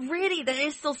 But really, there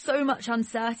is still so much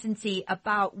uncertainty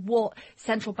about what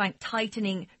central bank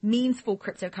tightening means for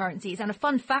cryptocurrencies. And a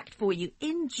fun fact for you,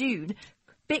 in June,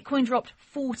 Bitcoin dropped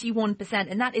 41%,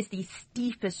 and that is the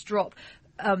steepest drop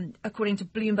according to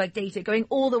Bloomberg data, going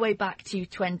all the way back to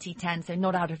 2010, so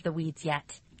not out of the weeds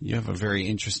yet. You have a very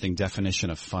interesting definition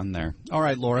of fun there. All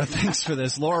right, Laura, thanks for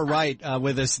this. Laura Wright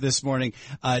with us this morning,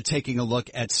 taking a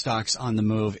look at stocks on the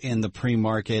move in the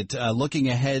pre-market. Looking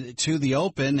ahead to the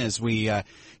open as we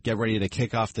get ready to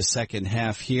kick off the second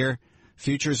half here.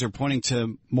 Futures are pointing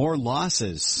to more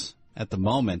losses at the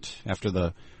moment after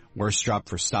the worst drop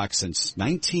for stocks since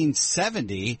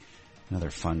 1970. Another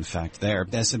fun fact there.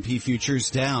 S&P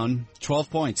futures down 12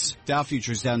 points. Dow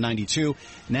futures down 92.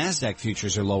 NASDAQ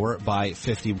futures are lower by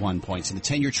 51 points. And the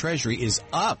 10-year Treasury is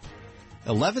up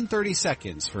 11/30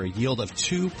 seconds for a yield of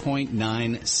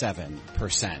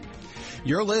 2.97%.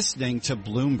 You're listening to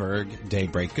Bloomberg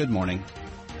Daybreak. Good morning.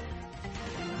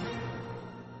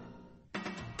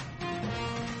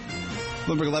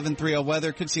 Bloomberg 11:30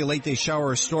 weather. Could see a late day shower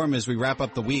or storm as we wrap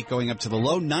up the week, going up to the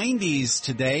low 90s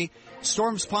today.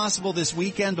 Storms possible this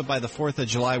weekend, but by the 4th of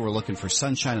July, we're looking for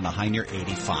sunshine and a high near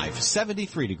 85.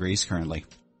 73 degrees currently.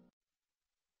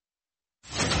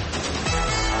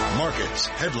 Markets,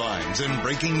 headlines, and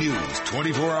breaking news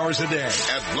 24 hours a day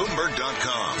at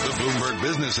Bloomberg.com, the Bloomberg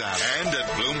Business app, and at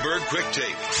Bloomberg Quick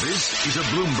Take. This is a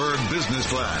Bloomberg Business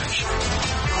Flash.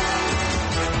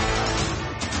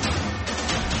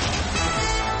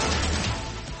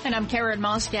 And I'm Karen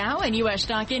Moscow, and U.S.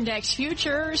 stock index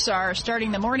futures are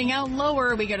starting the morning out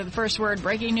lower. We go to the first word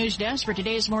breaking news desk for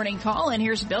today's morning call, and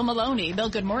here's Bill Maloney. Bill,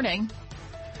 good morning.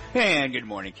 And good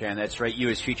morning, Karen. That's right.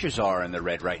 U.S. futures are in the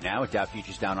red right now. Dow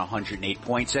futures down 108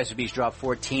 points. S&P's dropped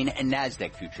 14, and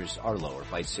NASDAQ futures are lower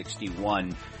by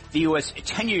 61. The U.S.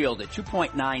 10-year yield at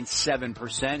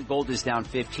 2.97%. Gold is down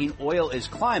 15. Oil is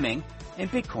climbing. And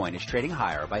Bitcoin is trading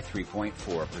higher by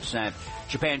 3.4%.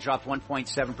 Japan dropped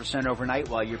 1.7% overnight,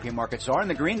 while European markets are in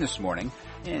the green this morning.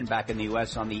 And back in the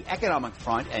U.S. on the economic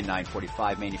front, at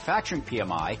 9:45 manufacturing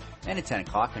PMI, and at 10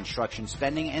 o'clock construction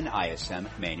spending and ISM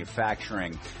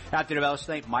manufacturing. After the bell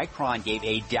tonight, Micron gave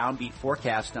a downbeat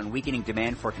forecast on weakening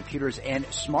demand for computers and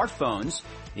smartphones.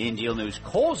 In deal news,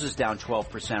 Kohl's is down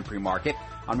 12% pre-market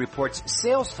on reports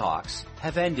sales talks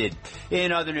have ended.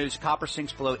 In other news, copper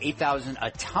sinks below 8,000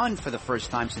 a ton for the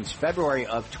first time since February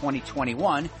of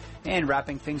 2021. And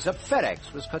wrapping things up,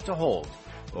 FedEx was cut to hold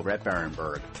over at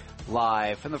Berenberg.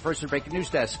 Live from the first breaking news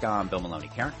desk, I'm Bill Maloney.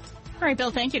 Karen? All right,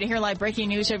 Bill, thank you. To hear live breaking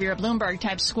news over your Bloomberg,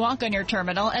 type squawk on your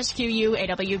terminal,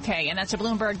 SQUAWK. And that's a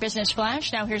Bloomberg Business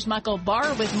Flash. Now here's Michael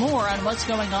Barr with more on what's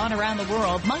going on around the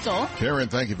world. Michael. Karen,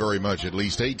 thank you very much. At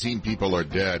least 18 people are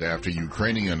dead after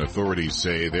Ukrainian authorities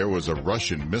say there was a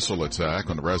Russian missile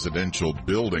attack on a residential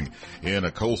building in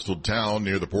a coastal town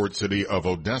near the port city of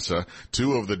Odessa.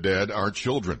 2 of the dead are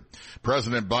children.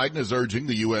 President Biden is urging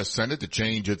the U.S. Senate to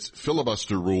change its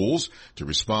filibuster rules to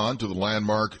respond to the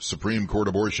landmark Supreme Court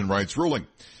abortion rights its ruling.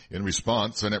 In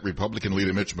response, Senate Republican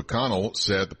leader Mitch McConnell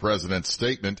said the president's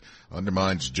statement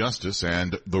undermines justice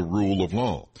and the rule of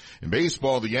law. In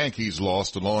baseball, the Yankees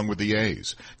lost along with the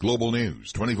A's. Global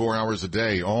news, 24 hours a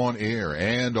day, on air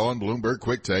and on Bloomberg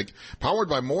Quick Take, powered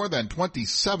by more than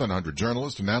 2,700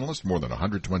 journalists and analysts, more than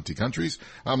 120 countries.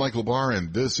 I'm Michael Barr,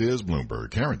 and this is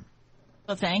Bloomberg. Karen.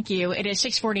 Well, thank you. It is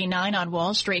 6:49 on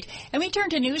Wall Street, and we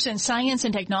turn to news and science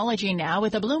and technology now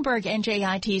with the Bloomberg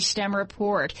NJIT STEM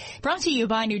report, brought to you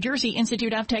by New Jersey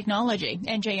Institute of Technology.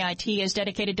 NJIT is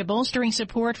dedicated to bolstering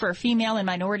support for female and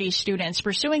minority students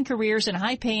pursuing careers in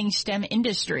high-paying STEM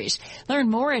industries. Learn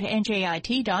more at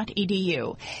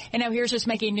njit.edu. And now here's what's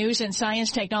making news in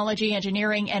science, technology,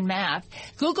 engineering, and math.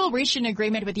 Google reached an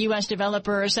agreement with U.S.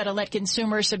 developers that'll let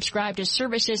consumers subscribe to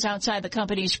services outside the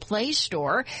company's Play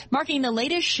Store, marking the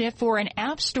latest shift for an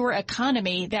app store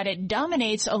economy that it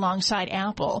dominates alongside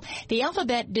Apple. The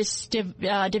Alphabet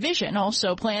division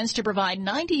also plans to provide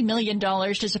 $90 million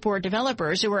to support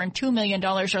developers who earn $2 million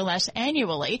or less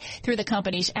annually through the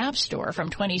company's app store from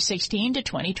 2016 to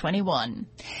 2021.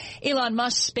 Elon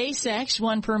Musk's SpaceX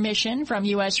won permission from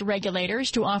U.S.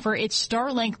 regulators to offer its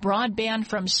Starlink broadband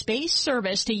from space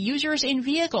service to users in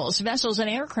vehicles, vessels, and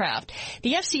aircraft.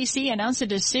 The FCC announced a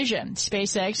decision.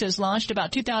 SpaceX has launched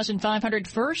about 2,500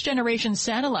 first-generation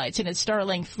satellites in its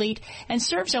Starlink fleet and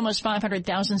serves almost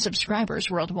 500,000 subscribers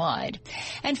worldwide.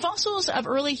 And fossils of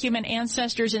early human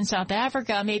ancestors in South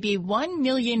Africa may be 1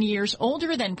 million years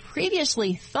older than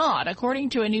previously thought, according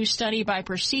to a new study by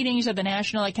Proceedings of the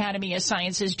National Academy of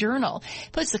Sciences Journal.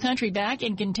 Puts the country back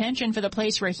in contention for the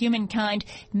place where humankind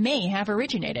may have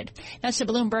originated. That's the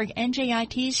Bloomberg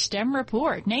NJIT STEM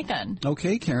report. Nathan.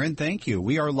 Okay, Karen, thank you.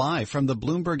 We are live from the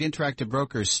Bloomberg Interactive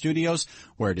Brokers studios,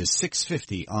 where it is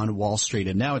 6:50 on Wall Street.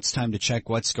 And now it's time to check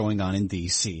what's going on in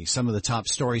D.C. Some of the top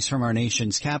stories from our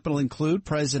nation's capital include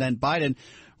President Biden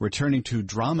returning to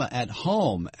drama at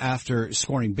home after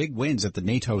scoring big wins at the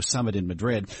NATO summit in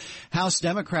Madrid. House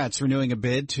Democrats renewing a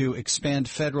bid to expand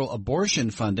federal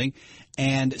abortion funding,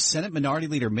 and Senate Minority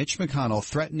Leader Mitch McConnell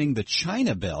threatening the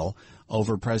China bill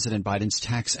over President Biden's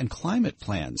tax and climate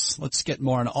plans. Let's get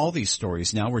more on all these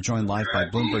stories now. We're joined live by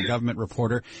Bloomberg government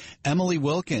reporter Emily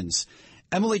Wilkins.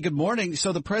 Emily, good morning.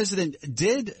 So the president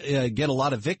did get a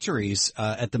lot of victories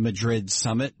at the Madrid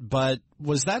summit, but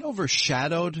was that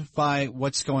overshadowed by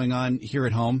what's going on here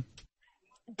at home?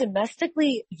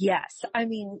 Domestically, yes. I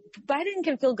mean, Biden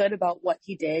can feel good about what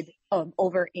he did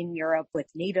over in Europe with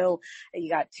NATO. You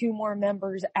got 2 more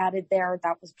members added there.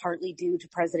 That was partly due to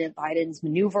President Biden's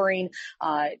maneuvering,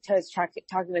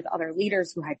 talking with other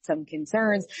leaders who had some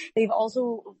concerns. They've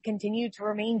also continued to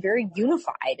remain very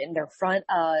unified in their front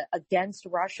against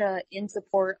Russia in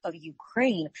support of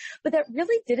Ukraine. But that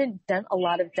really didn't dent a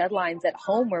lot of deadlines at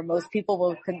home, where most people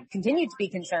will continue to be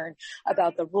concerned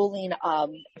about the ruling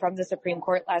from the Supreme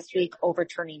Court last week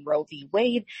overturning Roe v.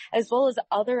 Wade, as well as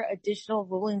other additional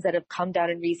rulings that have come down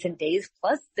in recent days,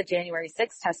 plus the January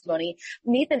 6th testimony.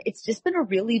 Nathan, it's just been a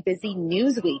really busy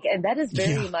news week, and that has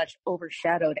very much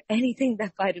overshadowed anything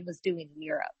that Biden was doing in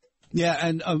Europe. Yeah,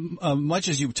 and much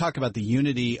as you talk about the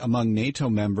unity among NATO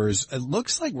members, it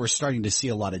looks like we're starting to see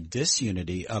a lot of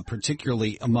disunity,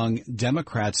 particularly among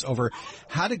Democrats, over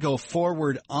how to go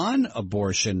forward on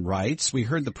abortion rights. We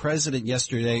heard the president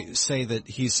yesterday say that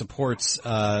he supports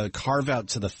carve-out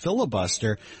to the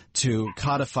filibuster to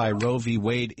codify Roe v.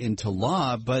 Wade into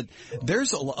law, but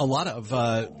there's a lot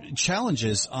of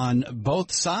challenges on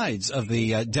both sides of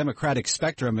the Democratic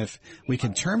spectrum, if we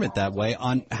can term it that way,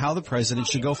 on how the president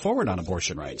should go forward on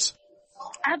abortion rights.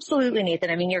 Absolutely, Nathan.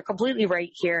 I mean, you're completely right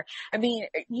here. I mean,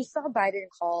 you saw Biden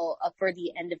call for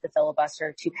the end of the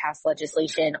filibuster to pass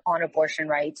legislation on abortion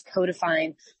rights,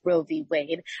 codifying Roe v.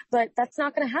 Wade. But that's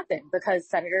not going to happen because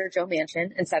Senator Joe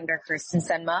Manchin and Senator Kirsten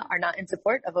Sinema are not in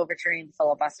support of overturning the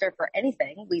filibuster for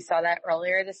anything. We saw that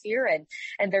earlier this year,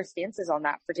 and their stances on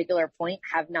that particular point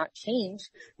have not changed.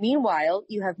 Meanwhile,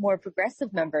 you have more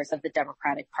progressive members of the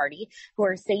Democratic Party who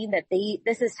are saying that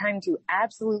this is time to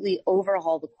absolutely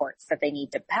overhaul the courts, that they need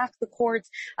to pack the courts.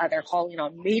 They're calling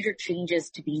on major changes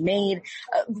to be made.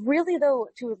 Really, though,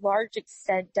 to a large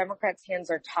extent, Democrats' hands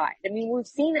are tied. I mean, we've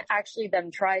seen actually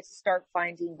them try to start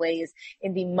finding ways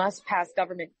in the must-pass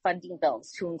government funding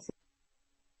bills to include.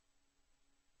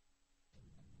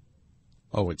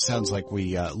 Oh, it sounds like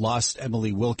we lost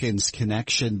Emily Wilkins'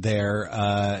 connection there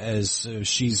as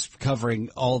she's covering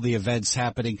all the events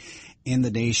happening in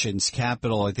the nation's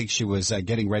capital. I think she was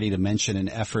getting ready to mention an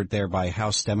effort there by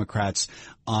House Democrats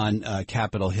on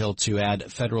Capitol Hill to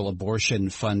add federal abortion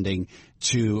funding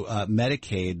to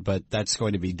Medicaid, but that's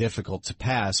going to be difficult to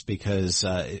pass because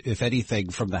if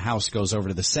anything from the House goes over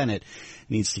to the Senate, it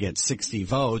needs to get 60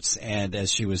 votes. And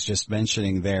as she was just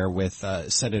mentioning there with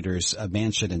Senators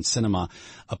Manchin and Sinema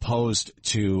opposed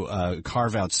to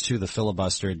carve-outs to the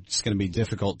filibuster, it's going to be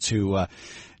difficult to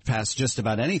pass just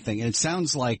about anything. And it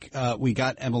sounds like we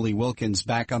got Emily Wilkins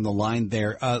back on the line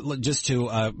there. Just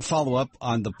to follow up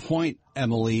on the point,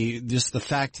 Emily, just the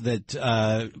fact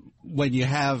that when you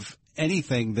have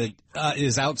anything that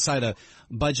is outside a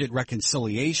budget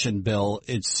reconciliation bill,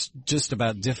 it's just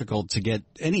about difficult to get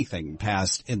anything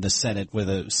passed in the Senate with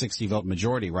a 60-vote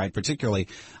majority, right? Particularly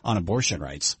on abortion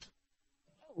rights.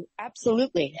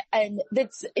 Absolutely. And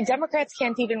Democrats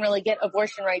can't even really get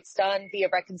abortion rights done via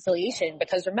reconciliation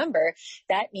because remember,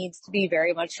 that needs to be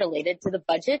very much related to the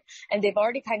budget. And they've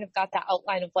already kind of got the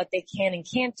outline of what they can and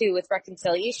can't do with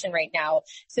reconciliation right now.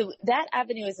 So that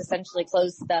avenue is essentially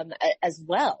closed to them as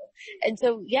well. And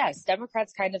so, yes,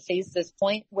 Democrats kind of face this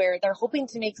point where they're hoping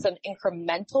to make some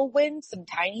incremental wins, some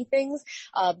tiny things.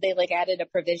 They added a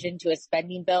provision to a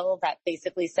spending bill that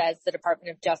basically says the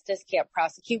Department of Justice can't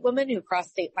prosecute women who cross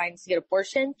state lines to get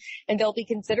abortion, and they'll be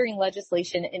considering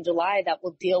legislation in July that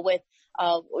will deal with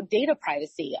data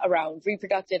privacy around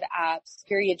reproductive apps,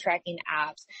 period tracking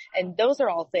apps, and those are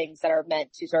all things that are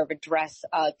meant to sort of address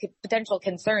potential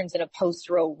concerns in a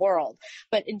post-Roe world.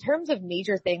 But in terms of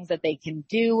major things that they can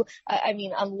do,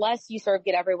 unless you sort of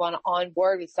get everyone on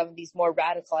board with some of these more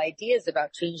radical ideas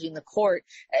about changing the court,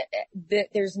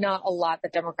 there's not a lot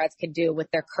that Democrats can do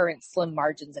with their current slim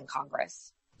margins in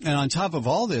Congress. And on top of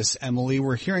all this, Emily,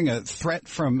 we're hearing a threat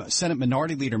from Senate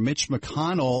Minority Leader Mitch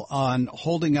McConnell on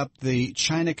holding up the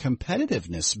China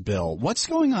competitiveness bill. What's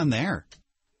going on there?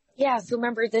 Yeah, so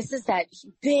remember, this is that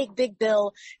big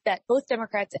bill that both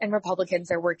Democrats and Republicans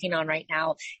are working on right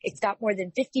now. It's got more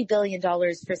than $50 billion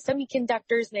for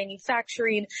semiconductors,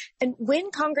 manufacturing. And when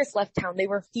Congress left town, they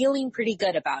were feeling pretty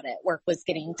good about it. Work was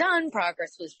getting done.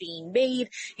 Progress was being made.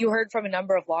 You heard from a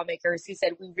number of lawmakers who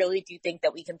said, we really do think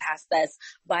that we can pass this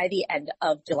by the end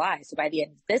of July, so by the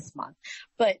end of this month.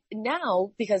 But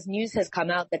now, because news has come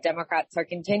out that Democrats are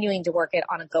continuing to work it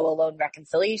on a go-alone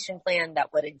reconciliation plan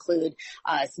that would include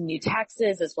some new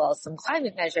taxes as well as some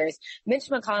climate measures, Mitch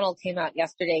McConnell came out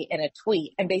yesterday in a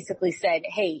tweet and basically said,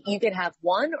 hey, you can have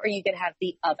one or you can have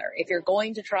the other. If you're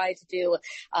going to try to do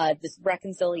this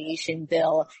reconciliation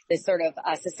bill, this sort of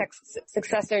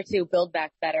successor to Build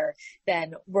Back Better,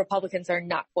 then Republicans are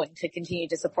not going to continue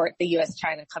to support the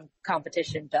U.S.-China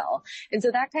competition bill. And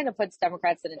so that kind of puts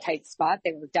Democrats in a tight spot.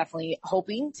 They were definitely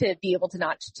hoping to be able to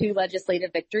notch 2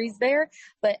 legislative victories there.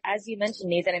 But as you mentioned,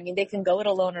 Nathan, they can go it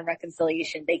alone on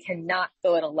reconciliation. They cannot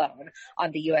go it alone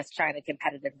on the U.S.-China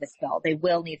competitiveness bill. They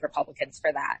will need Republicans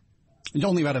for that.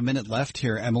 Only about a minute left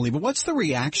here, Emily, but what's the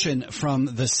reaction from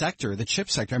the sector, the chip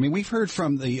sector? We've heard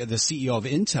from the CEO of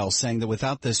Intel saying that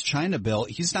without this China bill,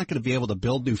 he's not going to be able to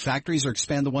build new factories or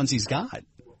expand the ones he's got.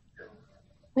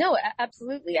 No,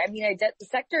 absolutely. The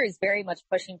sector is very much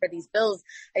pushing for these bills.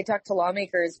 I talked to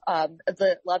lawmakers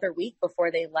the other week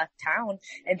before they left town,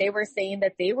 and they were saying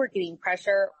that they were getting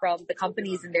pressure from the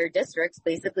companies in their districts,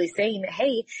 basically saying,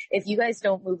 hey, if you guys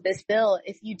don't move this bill,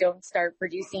 if you don't start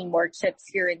producing more chips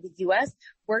here in the U.S.,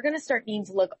 we're going to start needing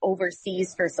to look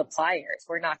overseas for suppliers.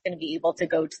 We're not going to be able to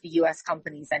go to the U.S.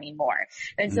 companies anymore.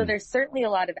 And so there's certainly a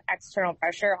lot of external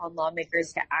pressure on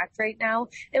lawmakers to act right now.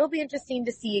 It'll be interesting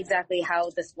to see exactly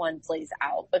how this one plays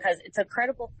out because it's a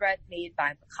credible threat made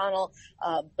by McConnell,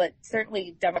 but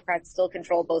certainly Democrats still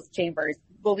control both chambers.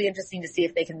 Will be interesting to see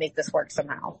if they can make this work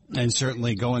somehow. And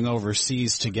certainly going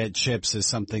overseas to get chips is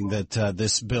something that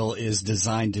this bill is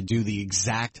designed to do the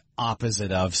exact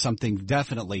opposite of, something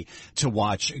definitely to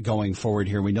watch going forward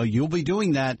here. We know you'll be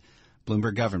doing that.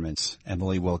 Bloomberg Government's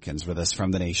Emily Wilkins with us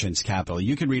from the nation's capital.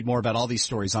 You can read more about all these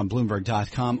stories on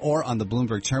Bloomberg.com or on the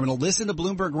Bloomberg terminal. Listen to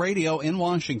Bloomberg Radio in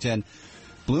Washington.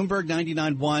 Bloomberg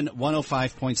 99.1,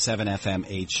 105.7 FM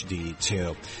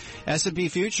HD2. S&P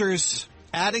futures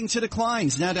adding to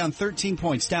declines, now down 13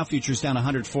 points. Dow futures down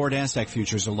 104. NASDAQ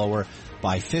futures are lower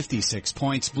by 56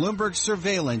 points. Bloomberg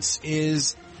surveillance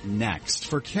is next.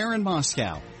 For Karen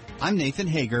Moscow, I'm Nathan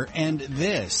Hager, and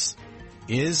this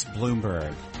is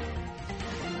Bloomberg.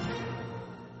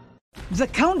 The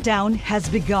countdown has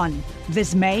begun.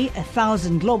 This May,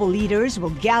 1,000 global leaders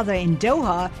will gather in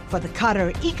Doha for the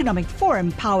Qatar Economic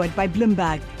Forum powered by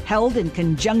Bloomberg, held in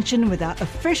conjunction with our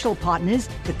official partners,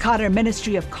 the Qatar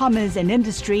Ministry of Commerce and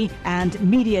Industry and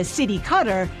Media City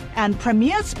Qatar, and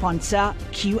premier sponsor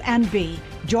QNB.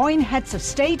 Join heads of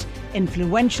state,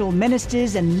 influential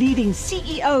ministers, and leading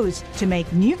CEOs to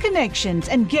make new connections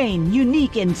and gain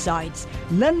unique insights.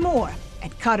 Learn more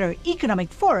at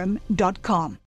QatarEconomicForum.com.